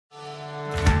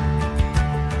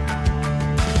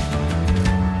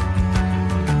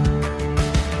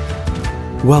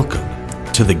Welcome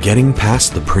to the Getting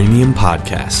Past the Premium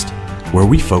podcast, where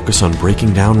we focus on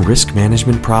breaking down risk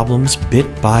management problems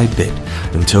bit by bit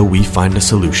until we find a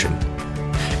solution.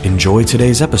 Enjoy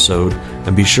today's episode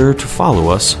and be sure to follow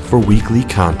us for weekly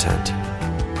content.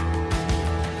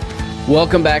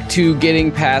 Welcome back to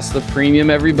Getting Past the Premium,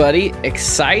 everybody.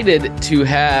 Excited to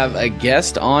have a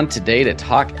guest on today to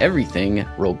talk everything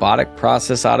robotic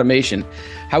process automation.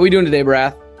 How are we doing today,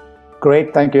 Brath?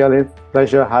 Great. Thank you, Elliot.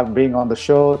 Pleasure being on the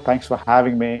show. Thanks for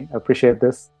having me. I appreciate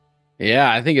this.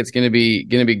 Yeah, I think it's going to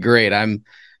be great. I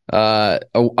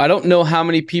don't know how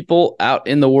many people out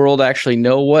in the world actually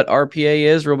know what RPA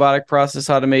is, robotic process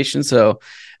automation. So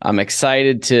I'm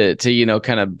excited to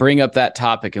kind of bring up that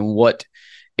topic and what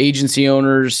agency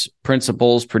owners,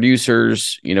 principals,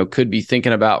 producers, could be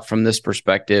thinking about from this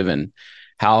perspective, and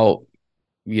how,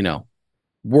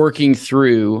 working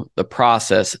through the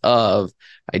process of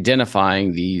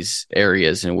identifying these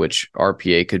areas in which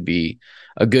RPA could be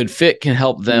a good fit can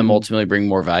help them ultimately bring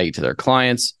more value to their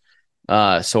clients,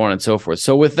 so on and so forth.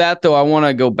 So with that, though, I want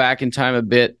to go back in time a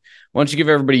bit. Why don't you give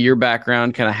everybody your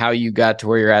background, kind of how you got to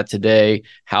where you're at today,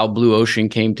 how Blue Ocean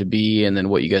came to be, and then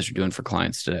what you guys are doing for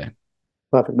clients today.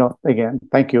 Perfect. No, again,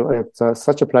 thank you. It's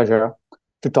such a pleasure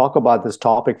to talk about this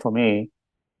topic for me.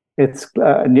 It's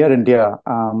near and dear.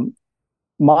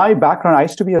 My background, I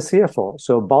used to be a CFO.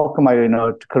 So bulk of my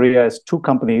career is two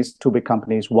big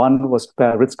companies. One was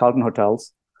Ritz-Carlton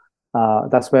Hotels.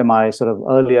 That's where my sort of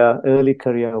early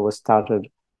career was started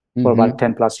for about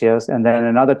 10 plus years. And then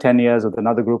another 10 years with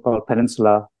another group called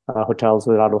Peninsula Hotels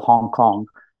out of Hong Kong,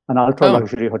 an ultra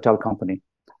luxury hotel company.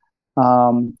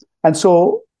 And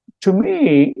so to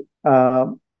me,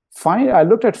 I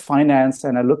looked at finance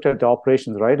and I looked at the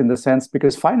operations, right? In the sense,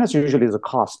 because finance usually is a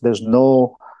cost. There's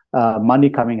no money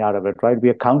coming out of it, right? We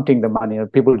are counting the money.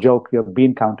 People joke, you're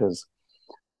bean counters.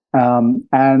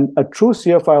 And a true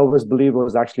CFO, I always believe,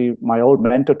 was actually my old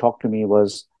mentor talked to me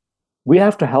was, we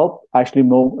have to help actually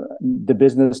move the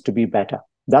business to be better.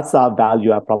 That's our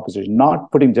value, our proposition,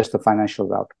 not putting just the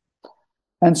financials out.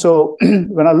 And so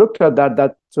when I looked at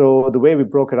so the way we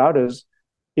broke it out is,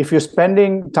 if you're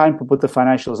spending time to put the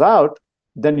financials out,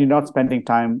 then you're not spending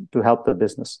time to help the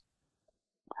business.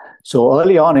 So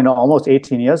early on, almost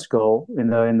 18 years ago in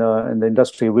the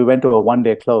industry, we went to a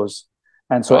one-day close.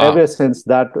 And so ever since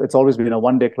that, it's always been a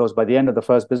one-day close. By the end of the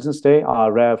first business day,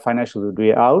 our financials would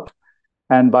be out.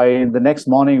 And by the next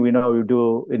morning, we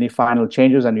do any final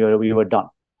changes and we were done.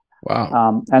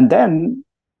 Wow. And then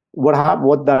what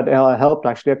that helped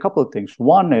actually a couple of things.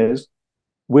 One is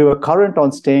we were current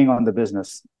on staying on the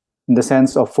business in the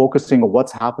sense of focusing on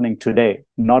what's happening today,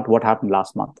 not what happened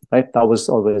last month, right? That was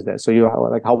always there. So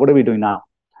what are we doing now?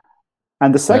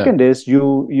 And the second is,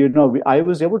 I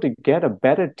was able to get a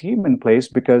better team in place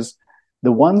because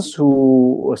the ones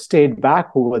who stayed back,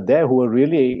 who were there, who were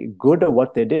really good at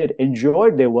what they did,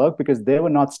 enjoyed their work because they were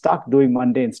not stuck doing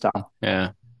mundane stuff. Yeah.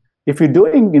 If you're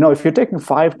taking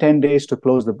 5-10 days to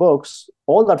close the books,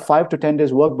 all that 5 to 10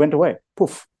 days work went away.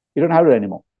 Poof, you don't have it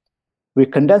anymore. We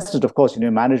condensed it, of course,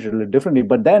 managed it a little differently.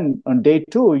 But then on day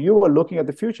 2, you were looking at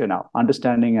the future now,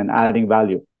 understanding and adding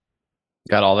value.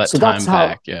 Got all that time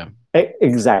back, yeah.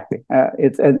 Exactly.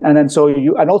 And also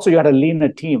you had a leaner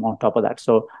team on top of that.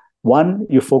 So one,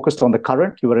 you focused on the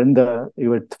current. You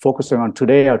were focusing on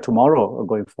today or tomorrow or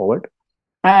going forward,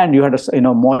 and you had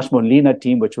a much more leaner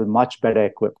team, which was much better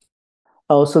equipped.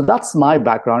 So that's my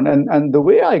background, and the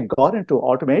way I got into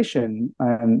automation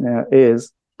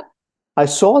is, I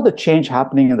saw the change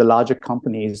happening in the larger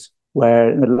companies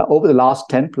where over the last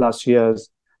 10 plus years,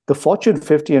 the Fortune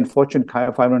 50 and Fortune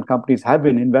 500 companies have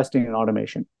been investing in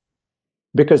automation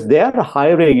because they are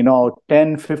hiring,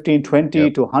 10, 15,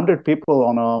 20 to 100 people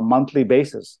on a monthly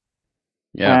basis.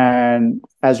 Yeah. And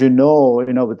as with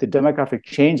the demographic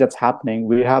change that's happening,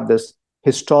 we have this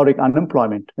historic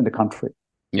unemployment in the country.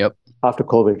 Yep. After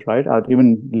COVID, right?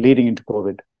 Even leading into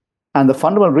COVID. And the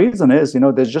fundamental reason is,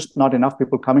 there's just not enough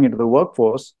people coming into the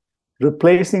workforce,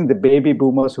 replacing the baby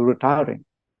boomers who are retiring.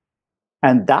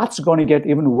 And that's going to get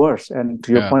even worse. And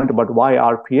to your point about why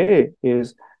RPA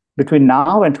is, between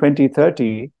now and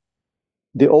 2030,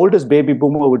 the oldest baby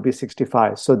boomer would be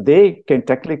 65. So they can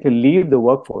technically leave the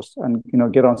workforce and,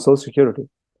 get on Social Security.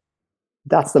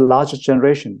 That's the largest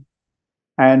generation.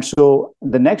 And so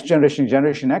the next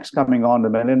Generation X coming on, the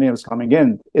millennials coming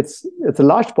in, it's a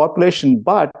large population,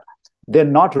 but they're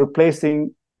not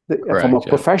replacing from a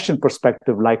profession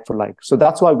perspective, like for like. So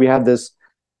that's why we have this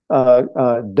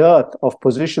dearth of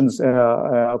positions,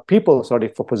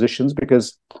 for positions,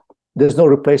 because there's no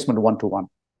replacement one-to-one.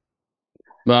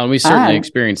 Well, we certainly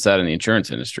experienced that in the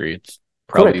insurance industry. It's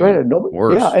probably Correct, right? No,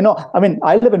 worse. yeah, I know. I mean,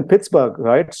 I live in Pittsburgh,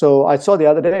 right? So I saw the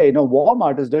other day,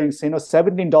 Walmart is doing,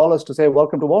 $17 to say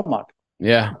welcome to Walmart.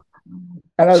 Yeah.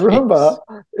 And I remember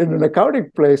Jeez. in an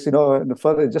accounting place, in the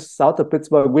further just south of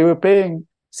Pittsburgh, we were paying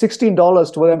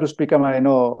 $16 for them to become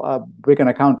become an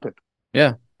accountant.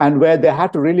 Yeah. And where they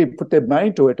had to really put their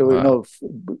mind to it, Wow.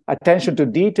 attention to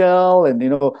detail and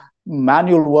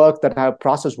manual work that have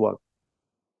process work.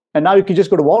 And now you can just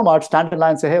go to Walmart, stand in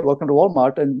line, and say, "Hey, welcome to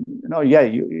Walmart," and yeah,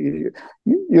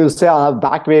 you say I'll have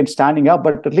back pain standing up,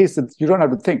 but at least you don't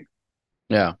have to think.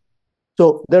 Yeah.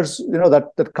 So there's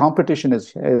that competition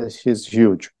is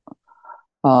huge.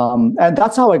 And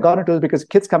that's how I got into it, because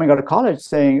kids coming out of college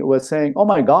were saying, "Oh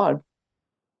my God,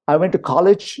 I went to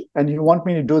college and you want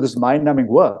me to do this mind-numbing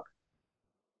work."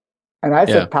 And I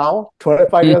Yeah. said, "Pal,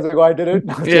 25 years ago I did it.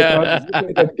 Now Yeah.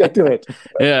 get to it."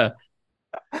 Yeah.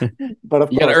 But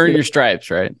of You got to course, earn your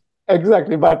stripes, right?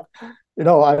 exactly. But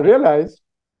I realized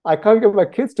I can't get my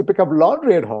kids to pick up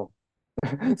laundry at home.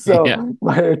 Yeah. So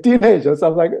my teenagers,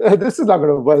 I'm like, this is not going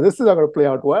to work. This is not going to play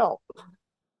out well.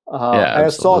 Yeah, And I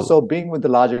saw, absolutely. so being with the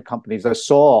larger companies, I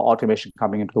saw automation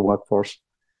coming into the workforce.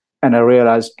 And I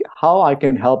realized how I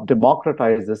can help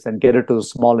democratize this and get it to the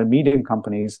small and medium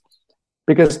companies.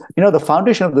 Because, the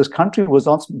foundation of this country was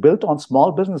built on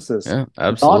small businesses, Yeah,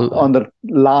 not absolutely. on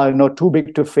the too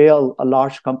big to fail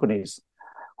large companies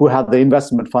who have the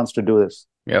investment funds to do this.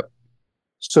 Yep.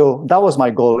 So that was my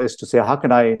goal, is to say, how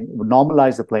can I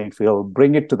normalize the playing field,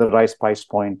 bring it to the right price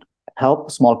point,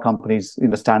 help small companies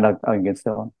stand up against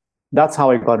their own. That's how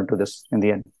I got into this in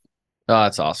the end. Oh,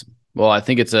 that's awesome. Well, I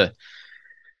think it's a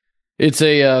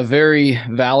very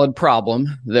valid problem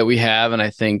that we have, and I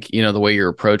think the way you're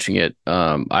approaching it,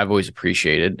 I've always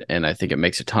appreciated, and I think it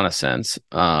makes a ton of sense.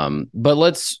 But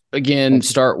let's again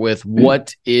start with,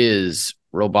 what is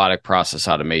robotic process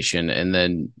automation, and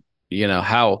then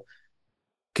how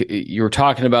you were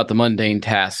talking about the mundane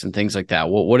tasks and things like that.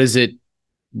 What is it?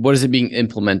 What is it being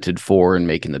implemented for and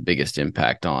making the biggest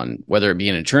impact on, whether it be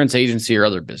an insurance agency or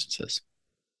other businesses?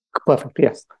 Perfect.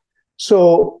 Yes.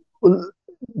 So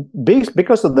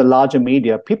because of the larger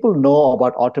media, people know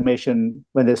about automation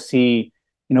when they see,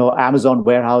 Amazon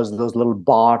warehouse, those little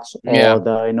bots, or Yeah.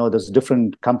 those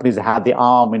different companies that have the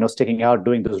arm, sticking out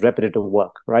doing this repetitive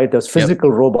work, right? Those Yep. physical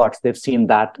robots, they've seen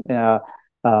that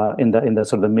in the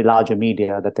sort of the larger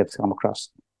media that they've come across.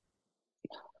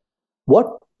 What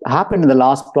happened in the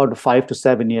last about 5 to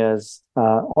 7 years?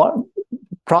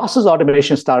 Process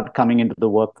automation started coming into the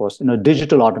workforce,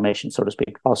 digital automation, so to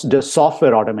speak, or just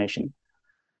software automation.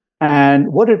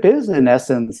 And what it is, in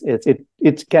essence,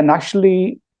 it can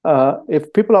actually,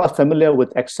 if people are familiar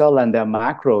with Excel and their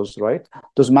macros, right?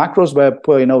 Those macros where,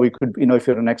 we could, if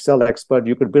you're an Excel expert,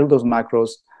 you could build those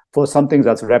macros for something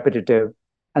that's repetitive,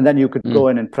 and then you could go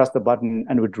in and press the button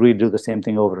and it would redo the same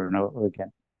thing over and over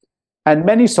again. And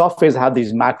many softwares have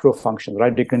these macro functions,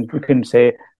 right? You can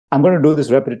say, I'm going to do this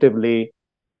repetitively,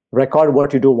 record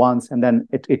what you do once, and then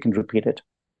it can repeat it.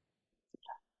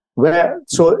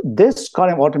 So this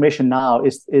kind of automation now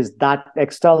is that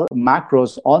Excel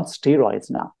macros on steroids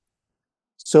now.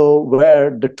 So where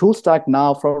the tool stack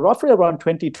now, from roughly around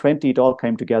 2020, it all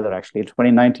came together, actually,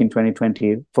 2019,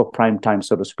 2020, for prime time,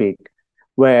 so to speak,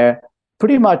 where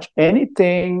pretty much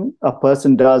anything a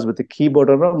person does with a keyboard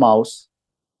or a mouse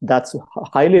that's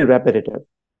highly repetitive,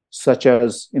 such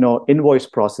as invoice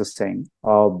processing,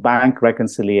 or bank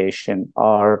reconciliation,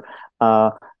 or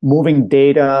moving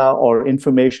data or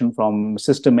information from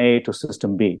system A to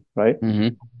system B, right? Mm-hmm.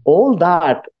 All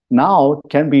that now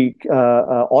can be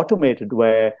automated,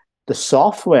 where the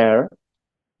software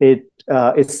is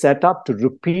set up to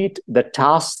repeat the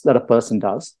tasks that a person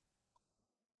does.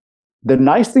 The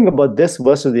nice thing about this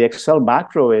versus the Excel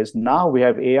macro is now we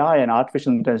have AI and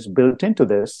artificial intelligence built into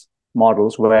this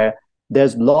models, where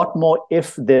there's a lot more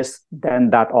if this then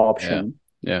that option.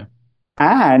 Yeah.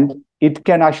 And it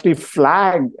can actually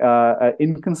flag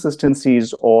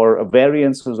inconsistencies or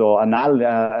variances or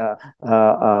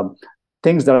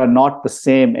things that are not the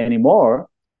same anymore,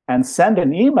 and send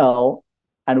an email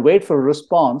and wait for a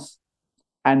response,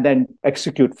 and then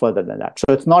execute further than that. So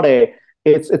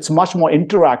it's much more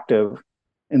interactive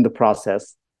in the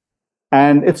process.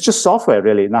 And it's just software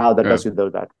really now that does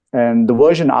that. And the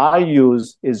version I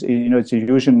use is,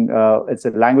 it's a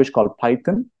language called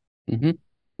Python,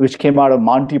 which came out of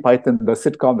Monty Python, the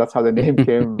sitcom. That's how the name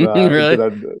came. Really? Into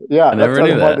that. Yeah, that's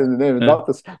how the name. Yeah. Not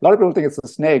this. A lot of people think it's a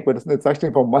snake, but it's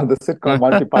actually from the sitcom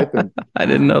Monty Python. I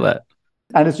didn't know that.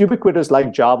 And it's ubiquitous,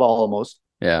 like Java almost.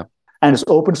 Yeah. And it's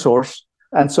open source.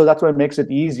 And so that's what makes it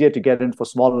easier to get in for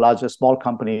small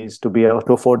companies to be able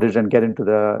to afford it and get into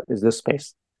this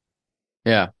space.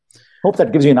 Yeah. Hope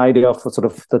that gives you an idea of sort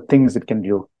of the things it can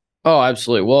do. Oh,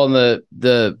 absolutely. Well, and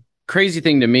the crazy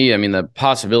thing to me, I mean, the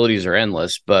possibilities are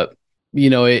endless, but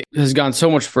it has gone so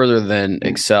much further than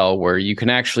Excel, where you can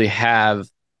actually have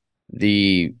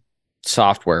the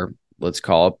software, let's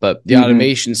call it, but the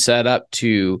automation set up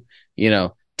to,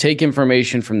 take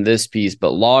information from this piece,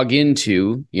 but log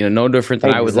into, no different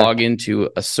than I would log into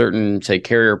a certain, say,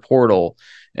 carrier portal,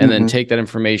 and then take that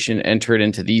information, enter it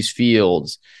into these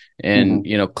fields, and,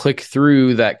 click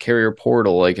through that carrier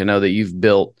portal. Like, I know that you've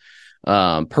built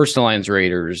personal lines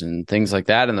raters and things like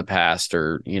that in the past,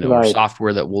 or, or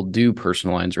software that will do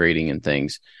personal lines rating and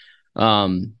things.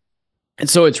 And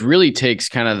so it really takes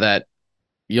kind of that,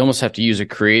 you almost have to use a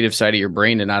creative side of your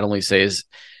brain to not only say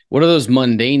what are those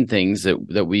mundane things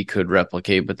that we could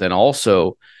replicate, but then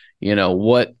also,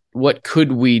 what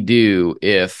could we do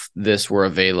if this were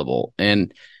available?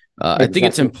 And I think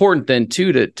it's important then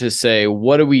too to say,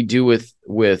 what do we do with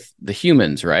the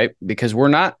humans, right? Because we're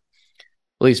not,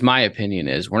 at least my opinion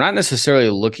is, we're not necessarily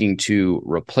looking to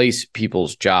replace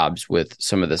people's jobs with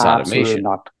some of this automation.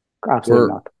 Absolutely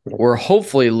not. We're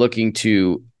hopefully looking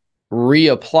to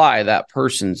reapply that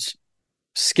person's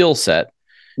skill set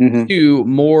to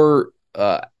more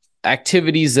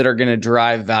activities that are going to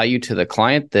drive value to the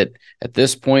client, that at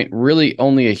this point really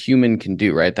only a human can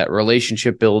do, right? That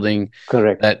relationship building,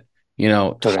 correct, that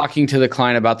talking to the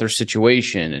client about their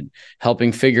situation and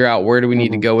helping figure out, where do we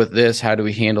need to go with this, how do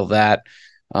we handle that,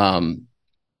 repurposing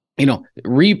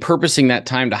that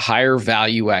time to higher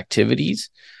value activities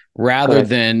rather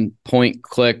than point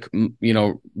click,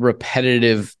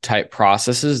 repetitive type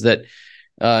processes that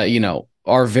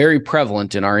are very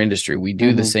prevalent in our industry. We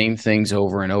do the same things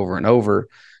over and over and over.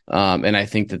 And I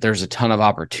think that there's a ton of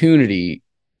opportunity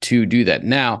to do that.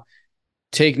 Now,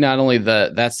 take not only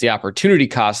that's the opportunity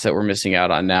cost that we're missing out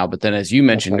on now, but then, as you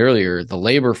mentioned earlier, the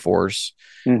labor force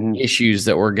issues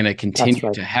that we're going to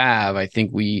continue to have. I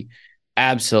think we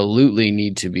absolutely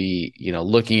need to be,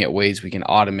 looking at ways we can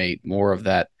automate more of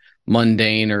that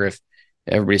mundane, or if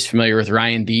everybody's familiar with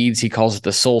Ryan Deeds, he calls it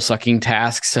the soul sucking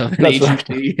tasks of an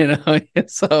agency,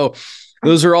 So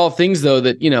those are all things, though,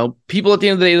 that, people at the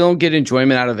end of the day don't get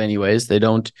enjoyment out of anyways. They're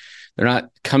not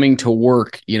coming to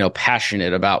work,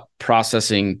 passionate about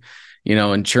processing,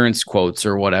 insurance quotes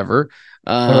or whatever.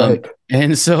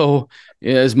 And so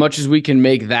as much as we can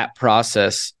make that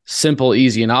process simple,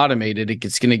 easy, and automated,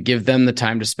 it's going to give them the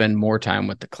time to spend more time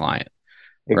with the client.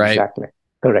 Exactly. Right?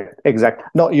 Correct. Exactly.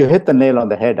 No, you hit the nail on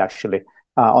the head, actually,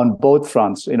 on both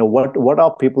fronts. What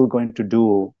are people going to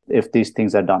do if these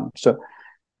things are done? So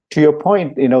to your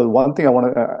point, one thing I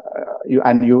want to,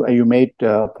 you made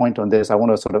a point on this, I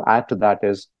want to sort of add to that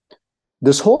is,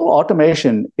 this whole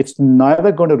automation, it's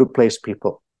never going to replace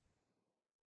people.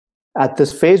 At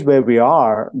this phase where we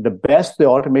are, the best the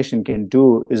automation can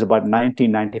do is about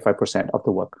 90-95% of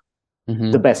the work.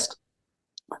 The best.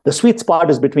 The sweet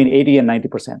spot is between 80 and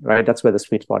 90%, right? That's where the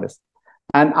sweet spot is.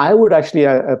 And I would actually,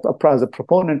 as a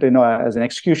proponent, as an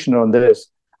executioner on this,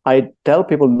 I tell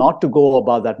people not to go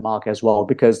above that mark as well,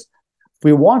 because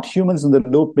we want humans in the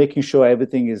loop, making sure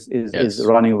everything is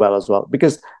running well as well.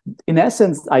 Because in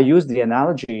essence, I use the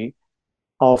analogy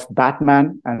of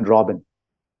Batman and Robin,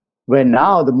 where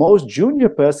now the most junior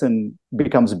person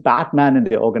becomes Batman in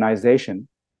the organization,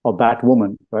 or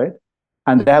Batwoman, right?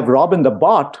 And they have Robin the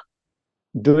bot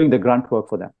doing the grunt work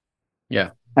for them. Yeah.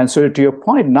 And so, to your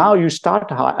point, now you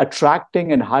start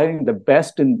attracting and hiring the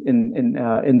best in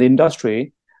the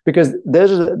industry, because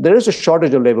there is a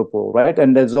shortage of labor pool, right?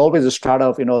 And there's always a strata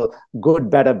of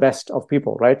good, better, best of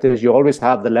people, right? You always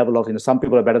have the level of some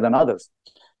people are better than others.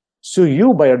 So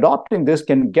you, by adopting this,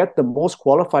 can get the most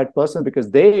qualified person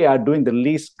because they are doing the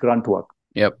least grunt work.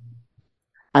 Yep.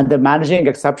 And they're managing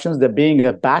exceptions. They're being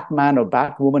a Batman or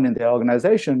Batwoman in their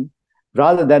organization,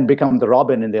 rather than become the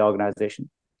Robin in the organization,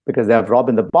 because they have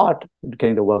Robin the bot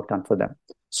getting the work done for them.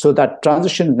 So that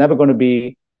transition is never going to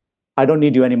be, I don't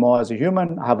need you anymore as a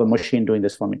human, I have a machine doing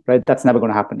this for me, right? That's never going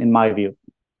to happen, in my view.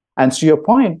 And to your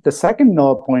point, the second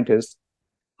point is,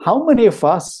 how many of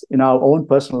us in our own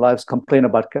personal lives complain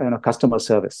about customer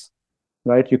service,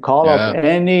 right? You call up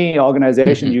any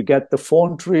organization, you get the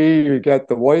phone tree, you get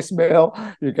the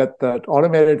voicemail, you get that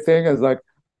automated thing. It's like,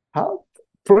 how?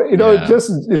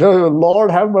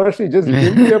 Lord have mercy, just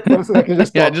give me a person I can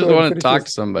just talk I just want to talk to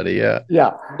somebody.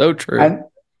 Yeah. So true.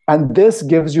 And this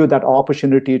gives you that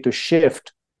opportunity to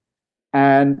shift.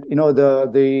 And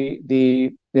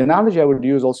the analogy I would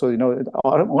use also,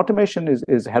 automation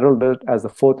is heralded as the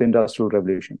fourth industrial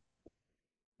revolution.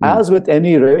 As with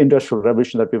any industrial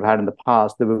revolution that we've had in the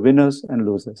past, there were winners and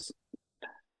losers.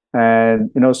 And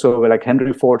so like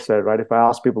Henry Ford said, right, if I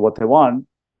ask people what they want,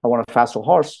 I want a faster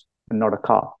horse, and not a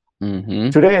car. Mm-hmm.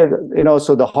 Today,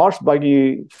 so the horse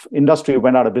buggy industry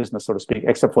went out of business, so to speak,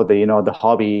 except for the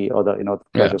hobby or the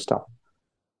pleasure stuff.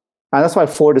 And that's why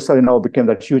Ford is, became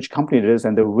that huge company it is,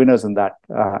 and they're winners in that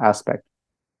aspect.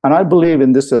 And I believe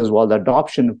in this as well, the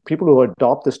adoption, people who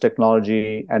adopt this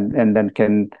technology and then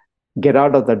can get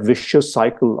out of that vicious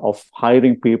cycle of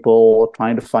hiring people,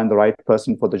 trying to find the right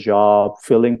person for the job,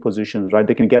 filling positions, right?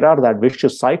 They can get out of that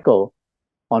vicious cycle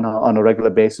on a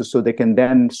regular basis, so they can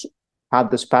then have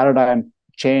this paradigm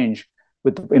change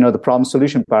with the problem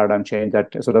solution paradigm change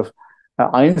that sort of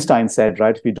Einstein said,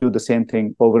 right? If you do the same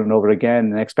thing over and over again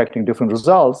and expecting different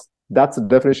results, that's the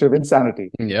definition of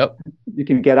insanity. Yep. You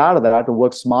can get out of that to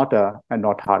work smarter and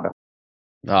not harder.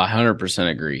 100%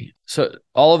 agree. So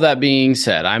all of that being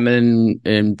said, I'm an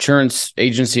insurance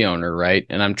agency owner, right?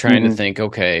 And I'm trying to think,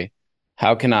 okay,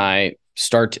 how can I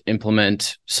start to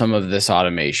implement some of this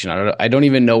automation? I don't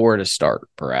even know where to start,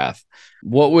 Parath.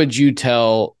 What would you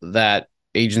tell that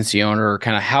agency owner, or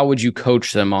kind of how would you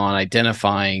coach them on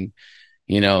identifying,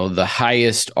 the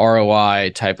highest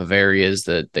ROI type of areas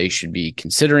that they should be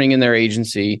considering in their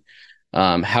agency?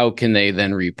 How can they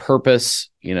then repurpose,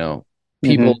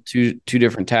 people to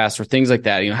different tasks or things like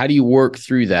that? How do you work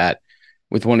through that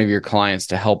with one of your clients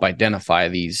to help identify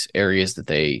these areas that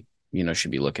they,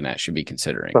 should be looking at, should be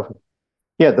considering? Perfect.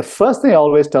 Yeah, the first thing I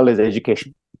always tell is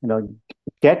education.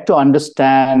 Get to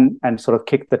understand and sort of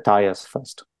kick the tires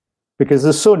first, because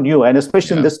it's so new, and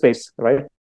especially in this space, right?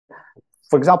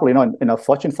 For example, in a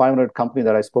Fortune 500 company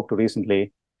that I spoke to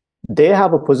recently, they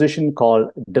have a position called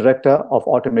Director of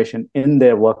Automation in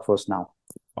their workforce now.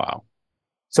 Wow.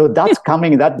 So that's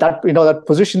coming. That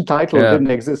position title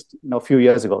didn't exist a few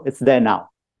years ago. It's there now.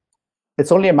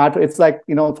 It's only a matter. It's like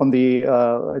from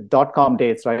the .com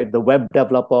days, right? The web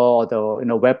developer or the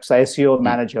website SEO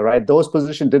manager, right? Those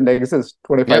positions didn't exist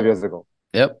 25 years ago.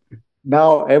 Yep.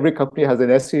 Now every company has an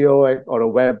SEO or a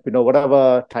web,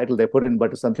 whatever title they put in,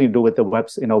 but it's something to do with the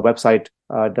website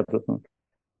development.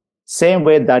 Same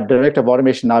way that Director of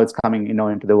Automation now is coming,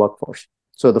 into the workforce.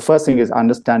 So the first thing is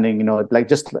understanding,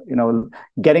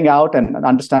 getting out and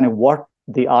understanding what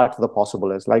the art of the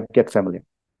possible is, like get familiar.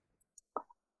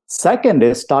 Second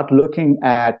is start looking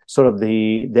at sort of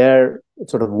their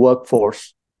sort of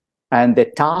workforce and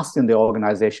their tasks in the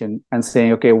organization and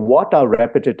saying, okay, what are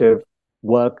repetitive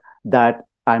work that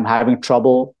I'm having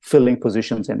trouble filling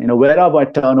positions in? Where are my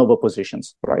turnover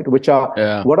positions, right?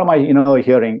 What am I,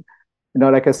 hearing?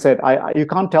 Like I said, you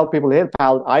can't tell people, hey,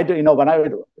 pal, I did,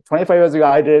 when 25 years ago,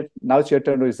 I did it. Now it's your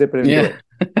turn to zip it and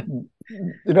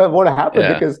do it. What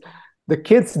happened? Because the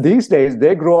kids these days,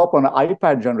 they grow up on an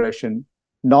iPad generation,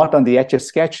 not on the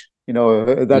Etch-a-Sketch,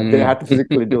 that they had to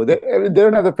physically do. They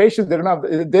don't have the patience. They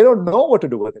don't know what to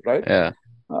do with it, right? Yeah.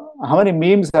 How many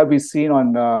memes have we seen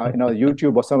on,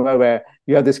 YouTube or somewhere where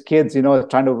you have these kids,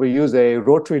 trying to use a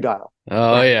rotary dial?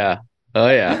 Oh, yeah. Oh,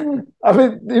 yeah. I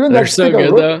mean, even they're so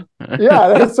good, though. Yeah,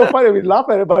 that's so funny. We laugh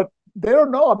at it, but they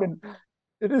don't know. I mean,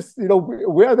 it is,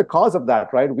 we are the cause of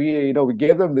that, right? We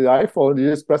gave them the iPhone. You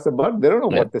just press a button. They don't know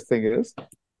what this thing is.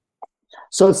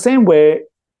 So the same way,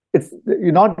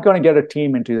 you're not going to get a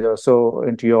team into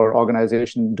your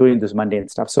organization doing this mundane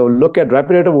stuff. So look at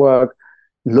repetitive work,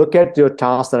 look at your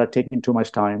tasks that are taking too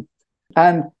much time,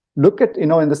 and look at, in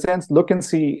the sense, look and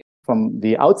see from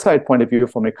the outside point of view,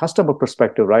 from a customer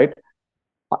perspective, right?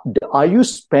 Are you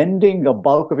spending a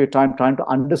bulk of your time trying to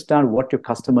understand what your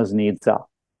customers' needs are,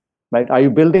 right? Are you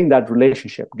building that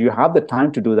relationship? Do you have the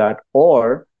time to do that?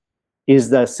 Or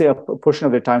is a portion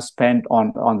of your time spent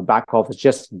on the back office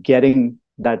just getting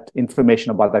that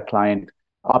information about that client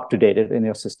up to date in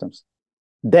your systems?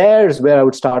 There's where I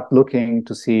would start looking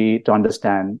to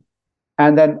understand.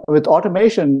 And then with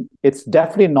automation, it's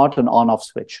definitely not an on-off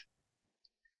switch.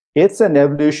 It's an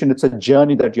evolution. It's a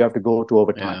journey that you have to go to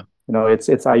over time.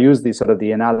 I use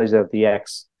the analogy of the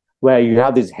X, where you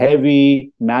have these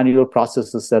heavy manual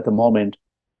processes at the moment.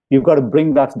 You've got to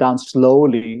bring that down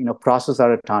slowly, process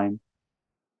at a time,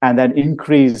 and then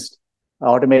increase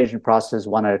automation process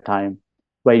one at a time,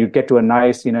 where you get to a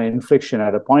nice, inflection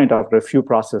at a point after a few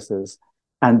processes,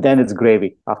 and then it's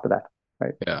gravy after that,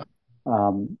 right? Yeah.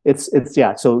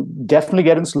 So definitely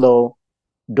get in slow.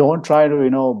 Don't try to,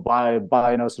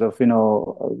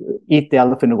 eat the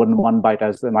elephant in one bite,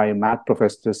 as my math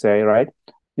professor say, right?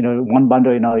 One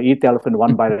bundle, eat the elephant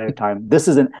one bite at a time. This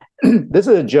is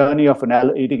a journey of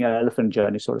eating an elephant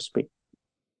journey, so to speak.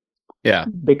 Yeah.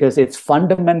 Because it's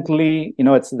fundamentally,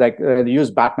 it's like they use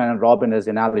Batman and Robin as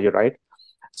an analogy, right?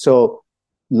 So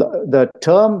the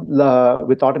term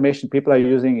with automation people are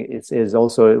using is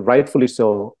also rightfully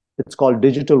so. It's called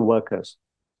digital workers.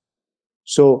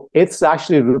 So it's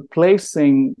actually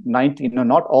replacing 90,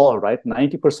 not all, right?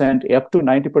 90%, up to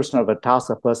 90% of a task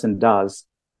a person does.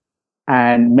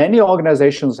 And many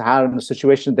organizations have in a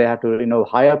situation they have to,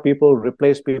 hire people,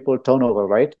 replace people, turnover,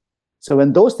 right? So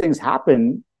when those things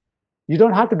happen, you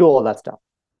don't have to do all that stuff.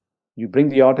 You bring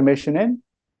the automation in,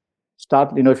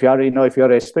 start, if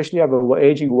you're especially have an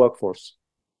aging workforce,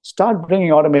 start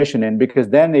bringing automation in, because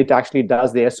then it actually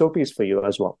does the SOPs for you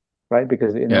as well, right?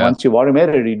 Because once you've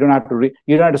automated it, you don't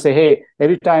have to say, hey,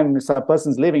 every time some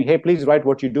person's leaving, hey, please write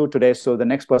what you do today so the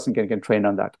next person can train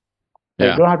on that.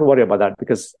 You don't have to worry about that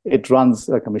because it runs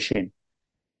like a machine.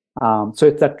 So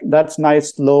it's that's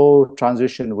nice, slow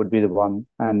transition would be the one.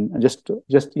 And just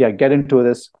get into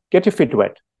this, get your feet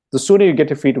wet. The sooner you get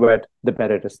your feet wet, the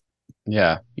better it is.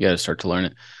 Yeah, you got to start to learn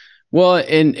it. Well,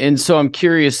 and so I'm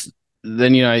curious,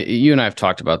 then, you and I have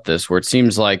talked about this, where it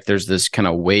seems like there's this kind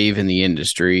of wave in the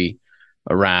industry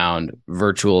around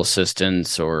virtual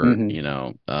assistants or,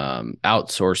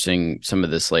 outsourcing some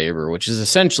of this labor, which is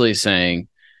essentially saying,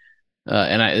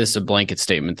 this is a blanket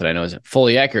statement that I know isn't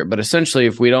fully accurate, but essentially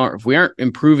if we aren't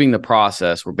improving the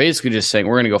process, we're basically just saying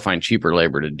we're going to go find cheaper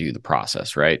labor to do the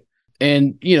process. Right.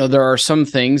 And, there are some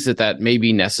things that may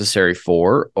be necessary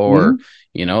for, or,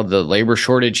 the labor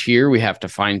shortage here, we have to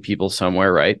find people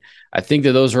somewhere. Right. I think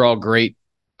that those are all great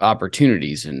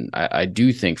opportunities. And I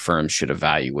do think firms should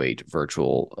evaluate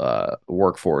virtual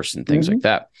workforce and things like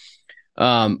that.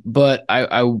 But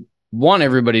I want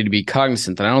everybody to be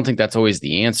cognizant that I don't think that's always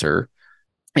the answer.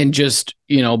 And just,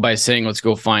 by saying, let's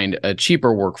go find a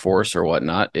cheaper workforce or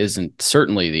whatnot isn't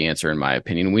certainly the answer, in my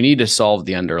opinion. We need to solve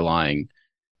the underlying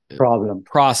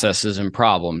processes and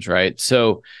problems, right?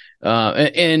 So,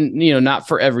 not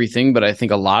for everything, but I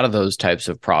think a lot of those types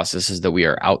of processes that we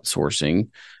are outsourcing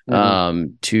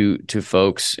to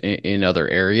folks in other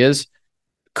areas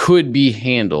could be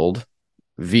handled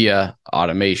via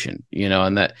automation,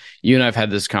 and that you and I've had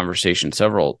this conversation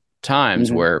several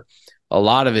times where a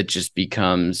lot of it just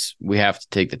becomes, we have to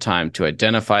take the time to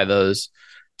identify those,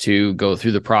 to go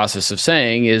through the process of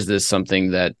saying, is this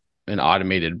something that an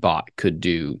automated bot could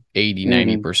do 80,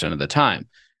 90% of the time?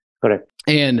 Correct.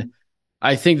 And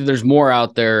I think that there's more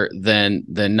out there than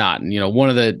not. And, one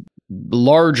of the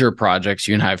larger projects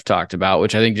you and I have talked about,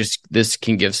 which I think just this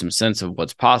can give some sense of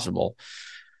what's possible,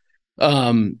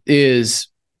 is,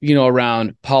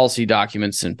 around policy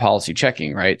documents and policy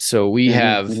checking, right? So we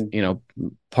have,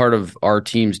 part of our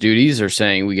team's duties are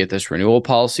saying we get this renewal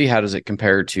policy. How does it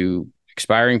compare to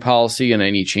expiring policy and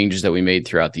any changes that we made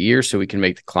throughout the year, so we can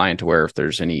make the client aware if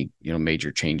there's any,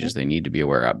 major changes they need to be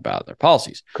aware of about their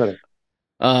policies. Correct.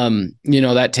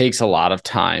 That takes a lot of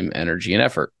time, energy, and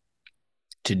effort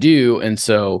to do. And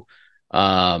so,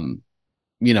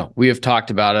 we have talked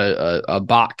about a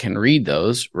bot can read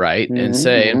those, right? And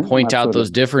say, and point out those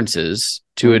differences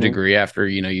to a degree after,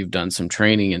 you've done some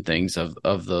training and things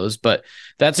of those. But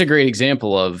that's a great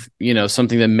example of,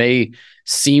 something that may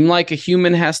seem like a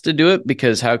human has to do it,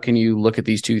 because how can you look at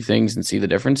these two things and see the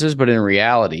differences? But in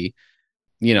reality,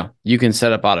 you can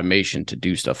set up automation to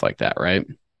do stuff like that, right?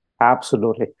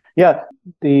 Absolutely. Yeah.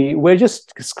 We're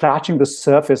just scratching the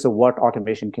surface of what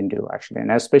automation can do, actually.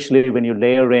 And especially when you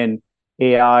layer in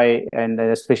AI, and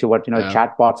especially what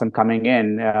chatbots and coming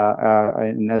in,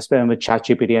 especially with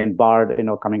ChatGPT and Bard,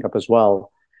 coming up as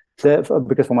well.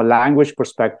 Because from a language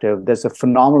perspective, there's a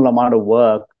phenomenal amount of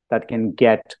work that can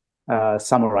get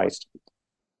summarized.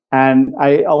 And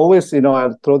I always,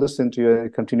 I'll throw this into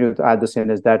you, continue to add this in,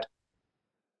 is that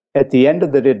at the end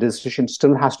of the day, the decision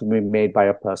still has to be made by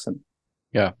a person.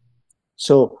 Yeah.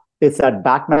 So it's that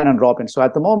Batman and Robin. So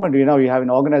at the moment, you have in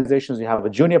organizations, you have a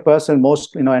junior person,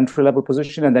 most, entry-level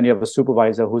position, and then you have a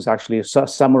supervisor who's actually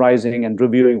summarizing and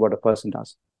reviewing what a person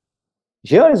does.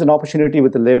 Here is an opportunity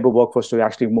with the labor workforce to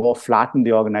actually more flatten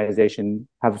the organization,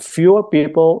 have fewer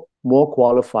people, more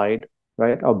qualified,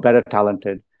 right, or better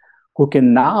talented, who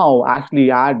can now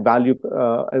actually add value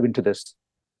into this.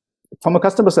 From a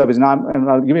customer service, now,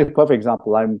 I'll give you a perfect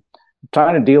example. I'm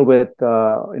trying to deal with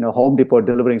Home Depot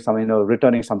delivering something,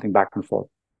 returning something back and forth.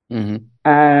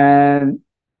 And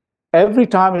every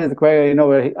time I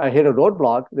hit a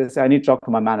roadblock, they say, I need to talk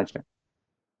to my manager.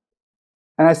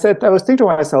 And I was thinking to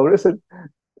myself, listen,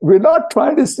 we're not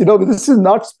trying to, this is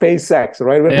not SpaceX,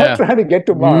 right? We're not trying to get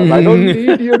to Mars. I don't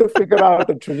need you to figure out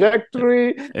the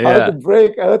trajectory, how to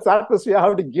break Earth's atmosphere,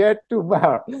 how to get to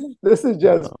Mars. This is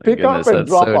just pick up and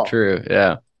drop off. That's so true.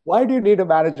 Yeah. Why do you need a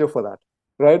manager for that?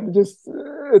 Right? Just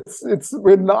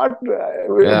we're not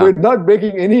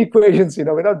making any equations.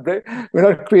 We're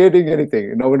not creating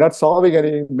anything. We're not solving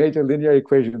any major linear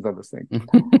equations on this thing.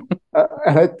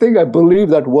 And I believe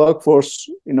that workforce,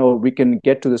 we can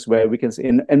get to this where we can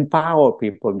empower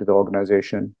people into the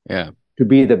organization to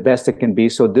be the best it can be.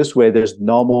 So this way, there's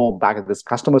no more back at this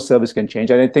customer service can change.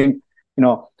 And I think,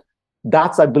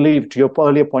 that's, I believe, to your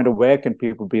earlier point of where can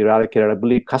people be eradicated. I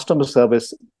believe customer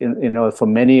service, for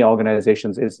many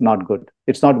organizations is not good.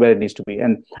 It's not where it needs to be.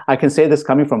 And I can say this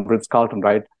coming from Ritz-Carlton,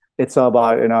 right? It's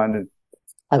about, and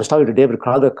I was talking to David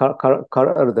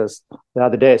Carruthers this the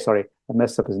other day. Sorry, I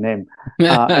messed up his name.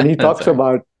 And he talks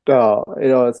about,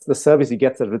 it's the service he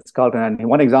gets at Ritz-Carlton. And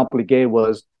one example he gave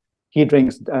was he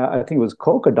drinks, I think it was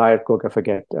Coke or Diet Coke, I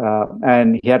forget.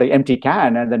 And he had an empty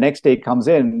can. And the next day he comes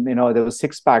in, there was a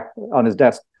 6-pack on his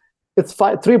desk. It's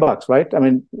 $3, right? I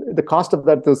mean, the cost of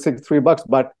that was $3,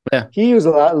 but he is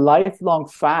a lifelong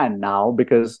fan now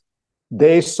because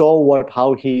they saw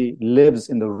how he lives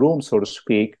in the room, so to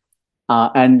speak,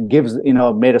 and gives,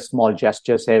 made a small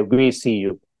gesture, say, we see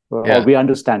you, or we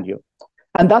understand you.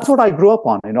 And that's what I grew up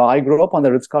on. I grew up on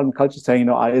the Ritz-Carlton culture saying,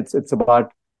 it's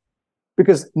about,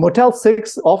 because Motel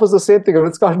 6 offers the same thing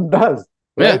Ritz-Carlton does,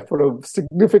 right? For a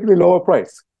significantly lower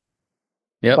price.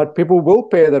 But people will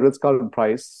pay the Ritz-Carlton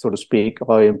price, so to speak,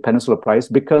 or a Peninsula price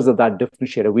because of that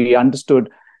differentiator. We understood,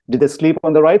 did they sleep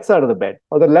on the right side of the bed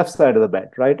or the left side of the bed,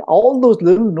 right? All those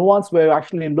little nuances were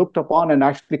actually looked upon and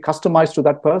actually customized to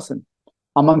that person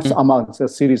amongst a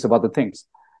series of other things.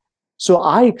 So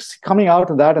coming out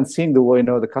of that and seeing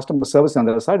the customer service on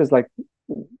the other side is like,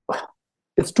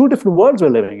 it's two different worlds we're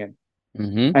living in.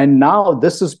 And now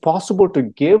this is possible to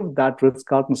give that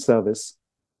Ritz-Carlton service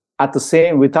at the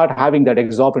same, without having that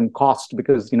exorbitant cost,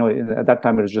 because, at that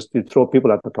time it was just you throw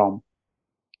people at the problem.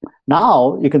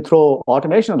 Now you can throw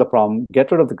automation at the problem,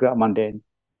 get rid of the mundane.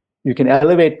 You can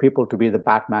elevate people to be the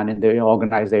Batman in the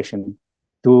organization,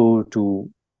 to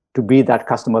be that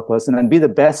customer person and be the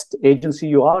best agency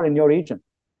you are in your region.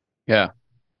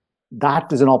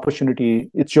 That is an opportunity.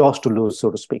 It's yours to lose,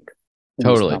 so to speak.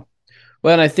 Totally.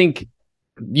 Well, and I think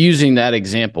using that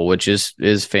example, which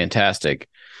is fantastic,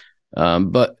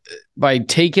 but by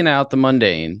taking out the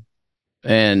mundane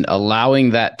and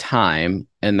allowing that time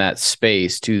and that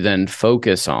space to then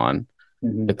focus on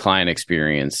the client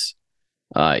experience,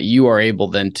 you are able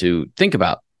then to think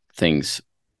about things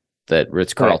that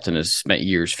Ritz-Carlton has spent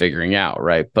years figuring out,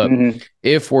 right? But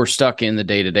if we're stuck in the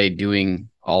day-to-day doing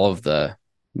all of the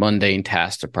mundane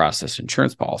tasks to process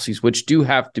insurance policies, which do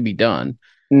have to be done,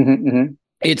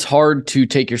 it's hard to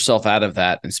take yourself out of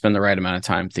that and spend the right amount of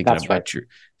time thinking about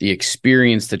the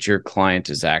experience that your client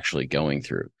is actually going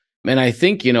through. And I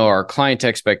think, our client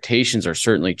expectations are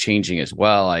certainly changing as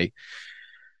well.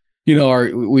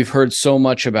 We've heard so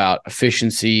much about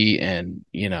efficiency and,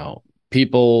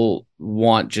 people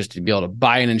want just to be able to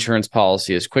buy an insurance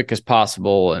policy as quick as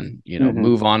possible and,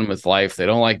 move on with life. They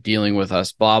don't like dealing with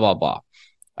us, blah, blah, blah.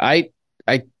 I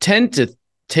tend to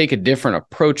take a different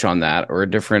approach on that, or a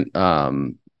different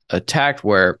attack,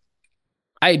 where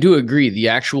I do agree the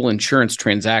actual insurance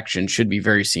transaction should be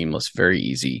very seamless, very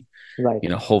easy, right?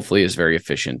 Hopefully is very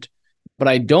efficient. But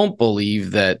I don't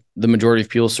believe that the majority of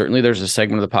people, certainly there's a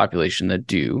segment of the population that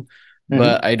do,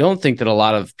 but I don't think that a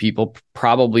lot of people,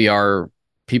 probably our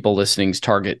people listening's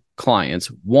target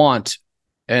clients, want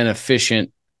an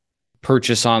efficient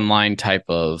purchase online type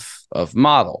of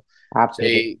model.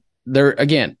 Absolutely. There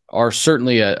again are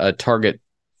certainly a target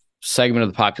segment of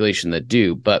the population that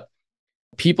do, but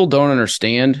people don't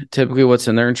understand typically what's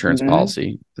in their insurance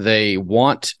policy. They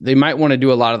might want to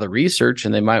do a lot of the research,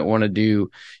 and they might want to do,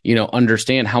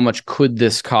 understand how much could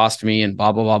this cost me and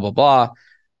blah, blah, blah, blah, blah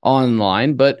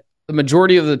online. But the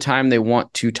majority of the time they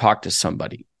want to talk to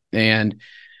somebody. And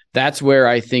that's where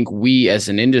I think we as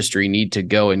an industry need to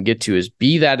go and get to, is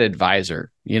be that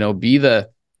advisor, be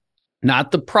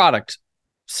not the product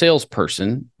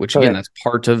salesperson, which again, that's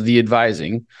part of the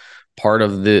advising. Part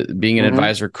of the being an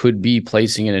advisor could be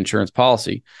placing an insurance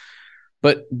policy,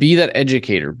 but be that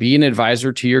educator, be an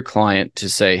advisor to your client to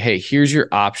say, hey, here's your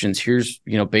options. Here's,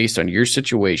 based on your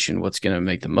situation, what's going to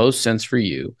make the most sense for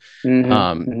you.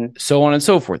 So on and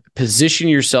so forth. Position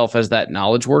yourself as that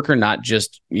knowledge worker, not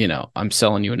just, I'm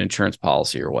selling you an insurance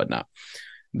policy or whatnot.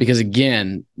 Because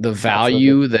again, the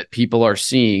value that people are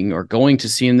seeing or going to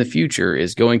see in the future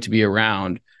is going to be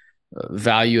around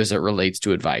value as it relates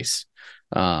to advice.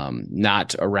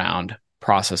 Not around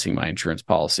processing my insurance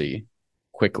policy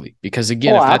quickly. Because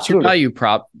again, if that's your value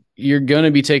prop, you're going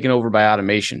to be taken over by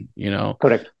automation,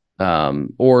 Correct.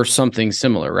 Or something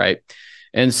similar. Right.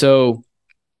 And so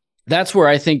that's where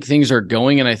I think things are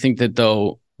going. And I think that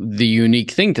the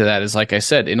unique thing to that is, like I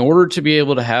said, in order to be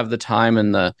able to have the time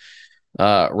and the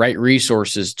right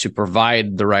resources to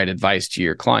provide the right advice to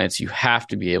your clients, you have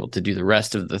to be able to do the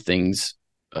rest of the things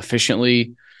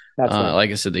efficiently. That's right.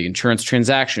 Like I said, the insurance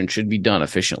transaction should be done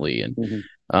efficiently and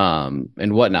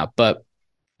whatnot. But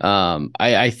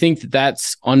I think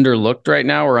that's underlooked right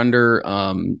now, or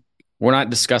we're not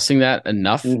discussing that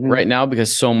enough right now,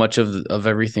 because so much of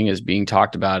everything is being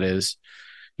talked about is,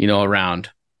 around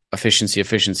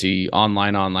efficiency,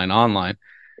 online.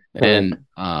 Correct. And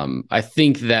I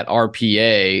think that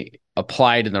RPA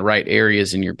applied in the right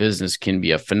areas in your business can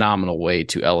be a phenomenal way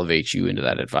to elevate you into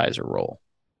that advisor role.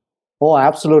 Oh,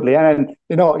 absolutely. And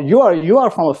you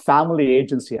are from a family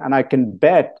agency, and I can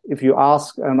bet if you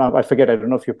ask, and I forget, I don't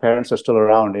know if your parents are still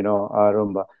around,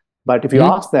 Rumba, but if you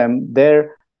ask them, they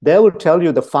will tell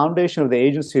you the foundation of the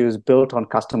agency is built on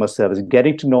customer service,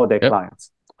 getting to know their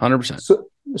clients. 100%.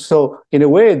 So in a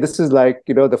way, this is like,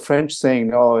 the French saying,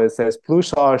 no, it says,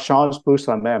 plus ça change, plus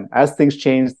ça même. As things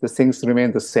change, the things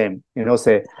remain the same,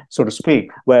 say, so to speak,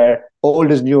 where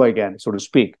old is new again, so to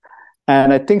speak.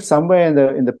 And I think somewhere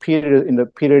in the period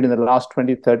in the last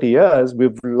 20, 30 years,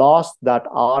 we've lost that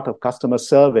art of customer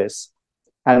service,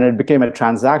 and it became a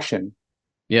transaction.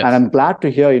 Yes. And I'm glad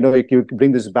to hear, you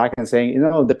bring this back and saying,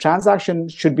 the transaction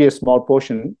should be a small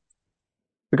portion,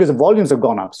 because the volumes have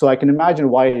gone up. So I can imagine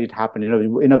why it happened.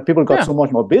 People got so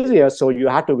much more busier, so you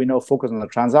had to, focus on the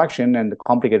transaction and the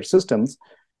complicated systems,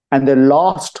 and they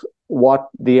lost what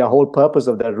the whole purpose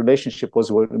of the relationship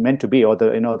was meant to be, or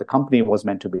the company was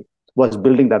meant to be, was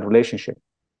building that relationship.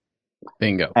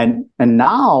 Bingo. And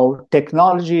now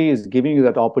technology is giving you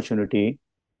that opportunity.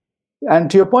 And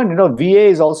to your point, VA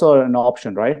is also an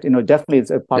option, right? Definitely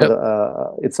it's a part of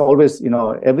the. It's always,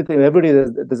 everybody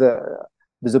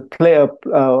there's a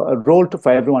role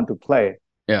for everyone to play.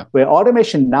 Yeah. Where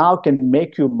automation now can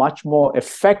make you much more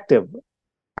effective.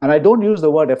 And I don't use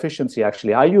the word efficiency,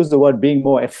 actually. I use the word being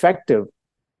more effective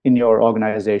in your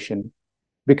organization,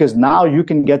 because now you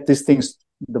can get these things,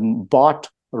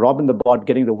 Robin the bot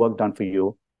getting the work done for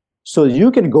you. So you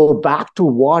can go back to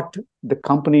what the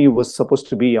company was supposed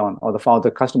to be on, or the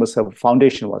customer service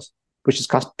foundation was, which is,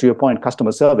 to your point,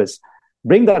 customer service.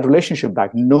 Bring that relationship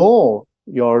back. Know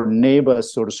your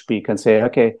neighbors, so to speak, and say,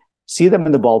 okay, see them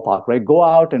in the ballpark, right? Go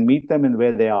out and meet them in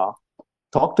where they are.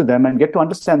 Talk to them and get to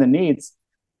understand the needs,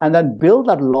 and then build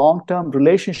that long-term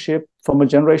relationship from a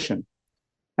generation.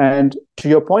 And to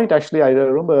your point, actually, I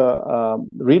remember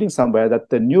reading somewhere that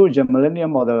the new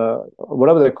millennium, or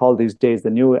whatever they call these days,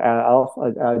 the new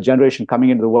generation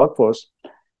coming into the workforce,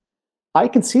 I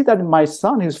can see that in my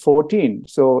son, who's 14.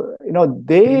 So,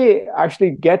 they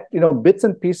actually get, bits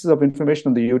and pieces of information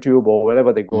on the YouTube or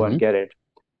wherever they go and get it.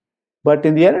 But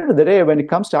in the end of the day, when it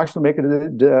comes to actually make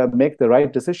the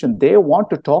right decision, they want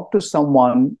to talk to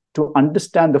someone to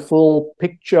understand the full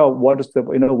picture of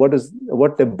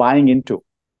what they're buying into.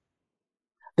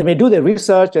 They may do their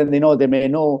research, and they may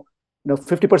know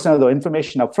 50% of the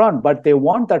information up front, but they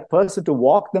want that person to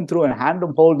walk them through and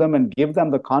hold them and give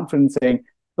them the confidence, saying,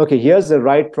 okay, here's the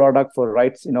right product for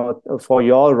for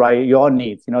your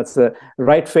needs. It's the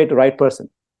right fit, right person.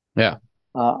 Yeah.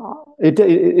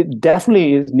 It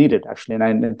definitely is needed, actually.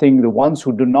 And I think the ones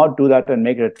who do not do that and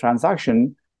make it a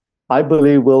transaction, I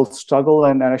believe, will struggle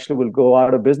and actually will go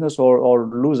out of business or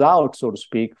lose out, so to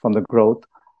speak, from the growth.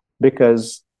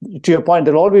 Because to your point,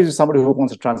 there'll always be somebody who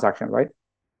wants a transaction, right?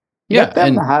 Yeah.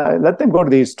 Let them go to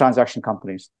these transaction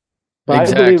companies. But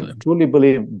exactly. I truly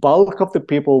believe bulk of the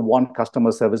people want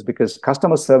customer service, because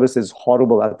customer service is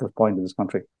horrible at this point in this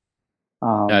country.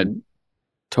 I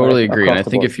totally agree. And I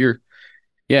think if your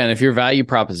value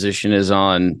proposition is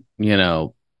on,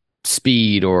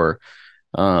 speed or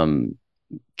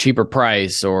cheaper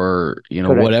price, or,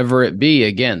 Correct. whatever it be,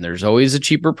 again, there's always a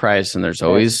cheaper price, and there's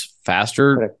always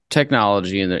faster Correct.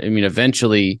 technology. And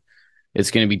eventually it's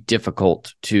going to be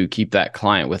difficult to keep that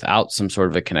client without some sort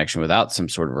of a connection, without some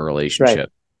sort of a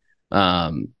relationship.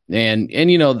 Right.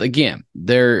 And again,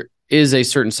 there is a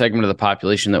certain segment of the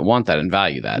population that want that and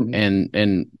value that. And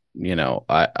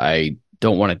I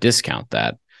don't want to discount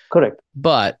that. Correct.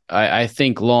 But I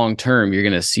think long term, you're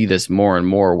going to see this more and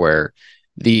more, where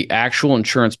the actual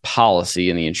insurance policy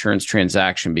and the insurance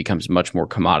transaction becomes much more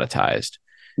commoditized.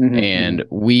 And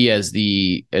we, as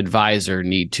the advisor,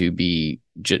 need to be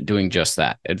doing just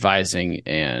that, advising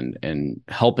and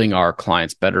helping our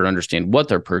clients better understand what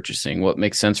they're purchasing, what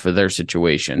makes sense for their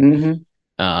situation,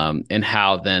 and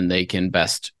how then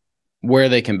where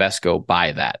they can best go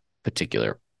buy that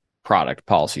particular product,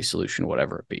 policy, solution,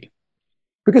 whatever it be.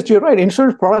 Because you're right,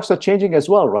 insurance products are changing as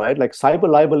well, right? Like cyber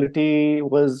liability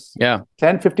was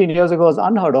 10, 15 years ago was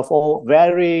unheard of, or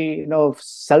very,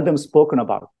 seldom spoken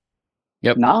about.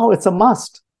 Yep. Now it's a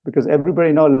must, because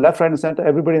everybody, left, right, and center,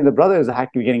 everybody and the brother is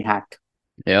getting hacked.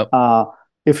 Yep.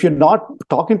 if you're not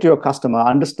talking to your customer,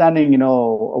 understanding,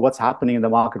 what's happening in the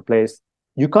marketplace,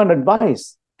 you can't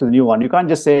advise to the new one. You can't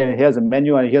just say, here's a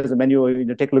menu and here's a menu,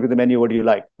 take a look at the menu. What do you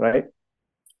like? Right.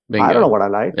 Bingo. I don't know what I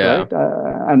like. Yeah.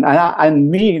 Right. And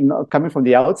me coming from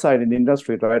the outside in the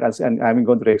industry, right. And having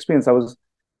gone through the experience, I was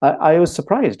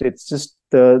surprised. It's just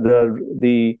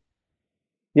the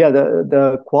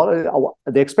quality,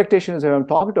 the expectation is, if I'm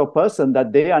talking to a person,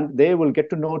 that they will get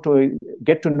to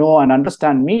know and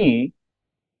understand me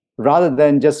rather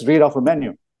than just read off a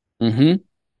menu. Mm-hmm.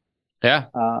 Yeah.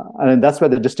 And that's where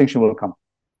the distinction will come.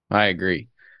 I agree.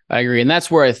 And that's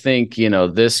where I think,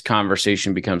 this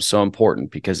conversation becomes so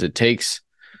important, because it takes,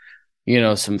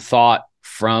 some thought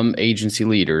from agency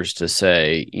leaders to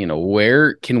say,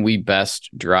 where can we best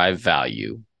drive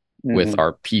value with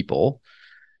our people?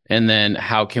 And then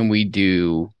how can we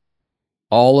do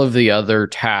all of the other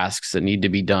tasks that need to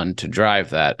be done to drive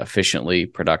that efficiently,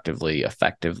 productively,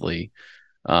 effectively?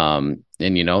 And,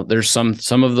 there's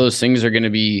some of those things are going to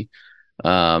be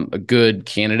a good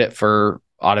candidate for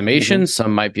automation.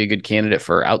 Some might be a good candidate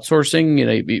for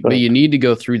outsourcing, but you need to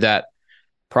go through that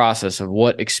process of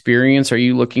what experience are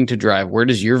you looking to drive? Where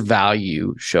does your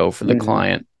value show for the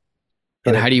client?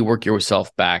 And how do you work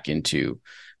yourself back into,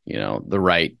 the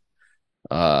right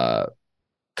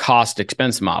cost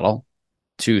expense model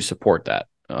to support that?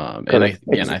 And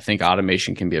I think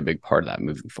automation can be a big part of that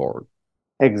moving forward.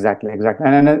 Exactly.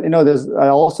 And there's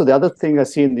also the other thing I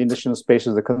see in the industrial space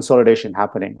is the consolidation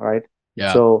happening, right?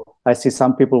 Yeah. So I see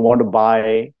some people want to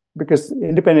buy, because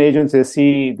independent agents, they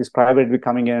see this private equity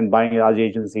coming in and buying large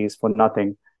agencies for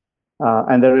nothing.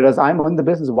 And they realize, I'm in the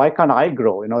business, why can't I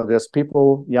grow? There's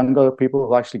younger people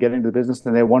who actually get into the business,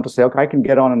 and they want to say, okay, I can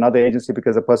get on another agency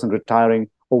because the person retiring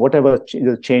or whatever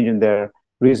change in their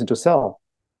reason to sell.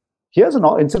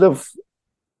 Instead of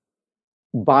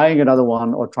buying another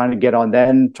one or trying to get on,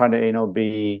 then trying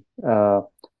to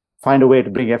find a way to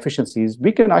bring efficiencies,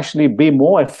 we can actually be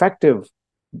more effective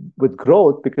with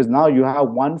growth, because now you have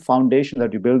one foundation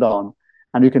that you build on,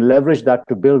 and you can leverage that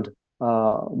to build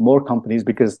more companies,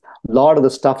 because a lot of the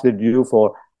stuff that you do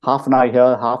for half an hour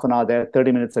here, half an hour there,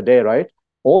 30 minutes a day, right?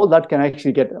 All that can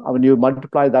actually when you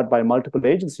multiply that by multiple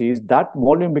agencies, that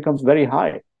volume becomes very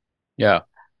high. Yeah.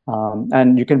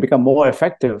 And you can become more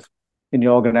effective in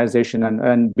your organization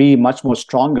and be much more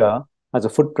stronger as a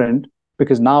footprint,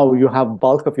 because now you have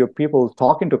bulk of your people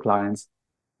talking to clients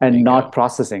and not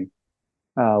processing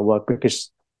work, because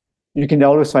you can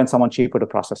always find someone cheaper to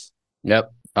process.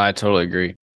 Yep. I totally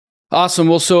agree. Awesome.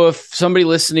 Well, so if somebody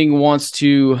listening wants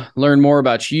to learn more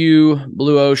about you,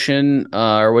 Blue Ocean,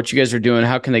 or what you guys are doing,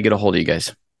 how can they get a hold of you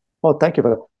guys? Oh, thank you for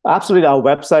that. Absolutely. Our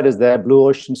website is there,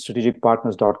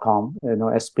 blueoceanstrategicpartners.com,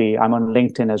 SP. I'm on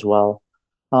LinkedIn as well.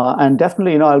 And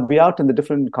definitely, I'll be out in the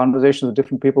different conversations with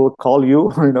different people. Call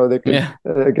you, they can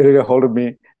get a hold of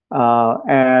me.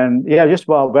 Just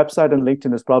our website and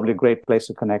LinkedIn is probably a great place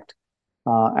to connect.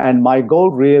 And my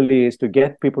goal really is to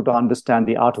get people to understand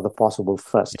the art of the possible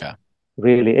first. Yeah.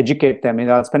 Really educate them.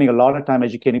 I'm spending a lot of time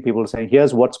educating people, saying,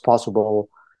 here's what's possible.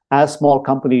 As small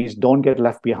companies, don't get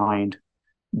left behind.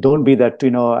 Don't be that,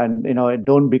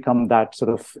 don't become that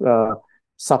sort of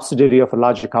subsidiary of a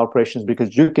larger corporations,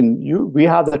 because we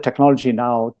have the technology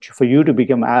now for you to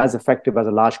become as effective as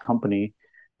a large company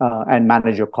and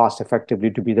manage your cost effectively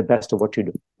to be the best of what you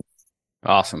do.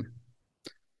 Awesome.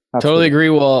 Absolutely. Totally agree.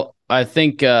 Well, I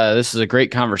think this is a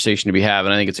great conversation to be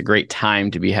having. I think it's a great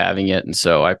time to be having it. And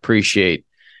so I appreciate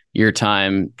your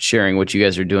time sharing what you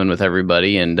guys are doing with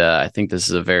everybody. And I think this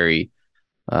is a very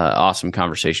awesome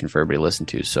conversation for everybody to listen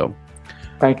to. So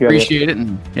thank you. Appreciate it.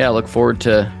 And look forward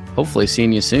to hopefully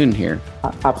seeing you soon here.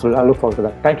 Absolutely. I look forward to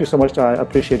that. Thank you so much. I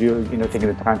appreciate you, taking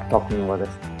the time to talk to me about this.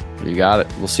 You got it.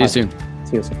 We'll see you soon.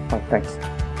 See you soon. Bye. Thanks.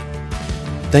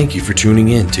 Thank you for tuning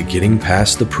in to Getting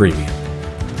Past the Premium.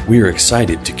 We are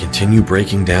excited to continue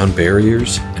breaking down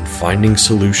barriers and finding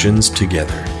solutions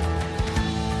together.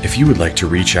 If you would like to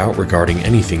reach out regarding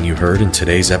anything you heard in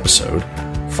today's episode,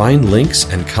 find links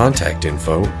and contact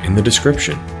info in the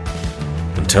description.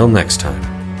 Until next time,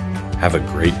 have a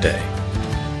great day.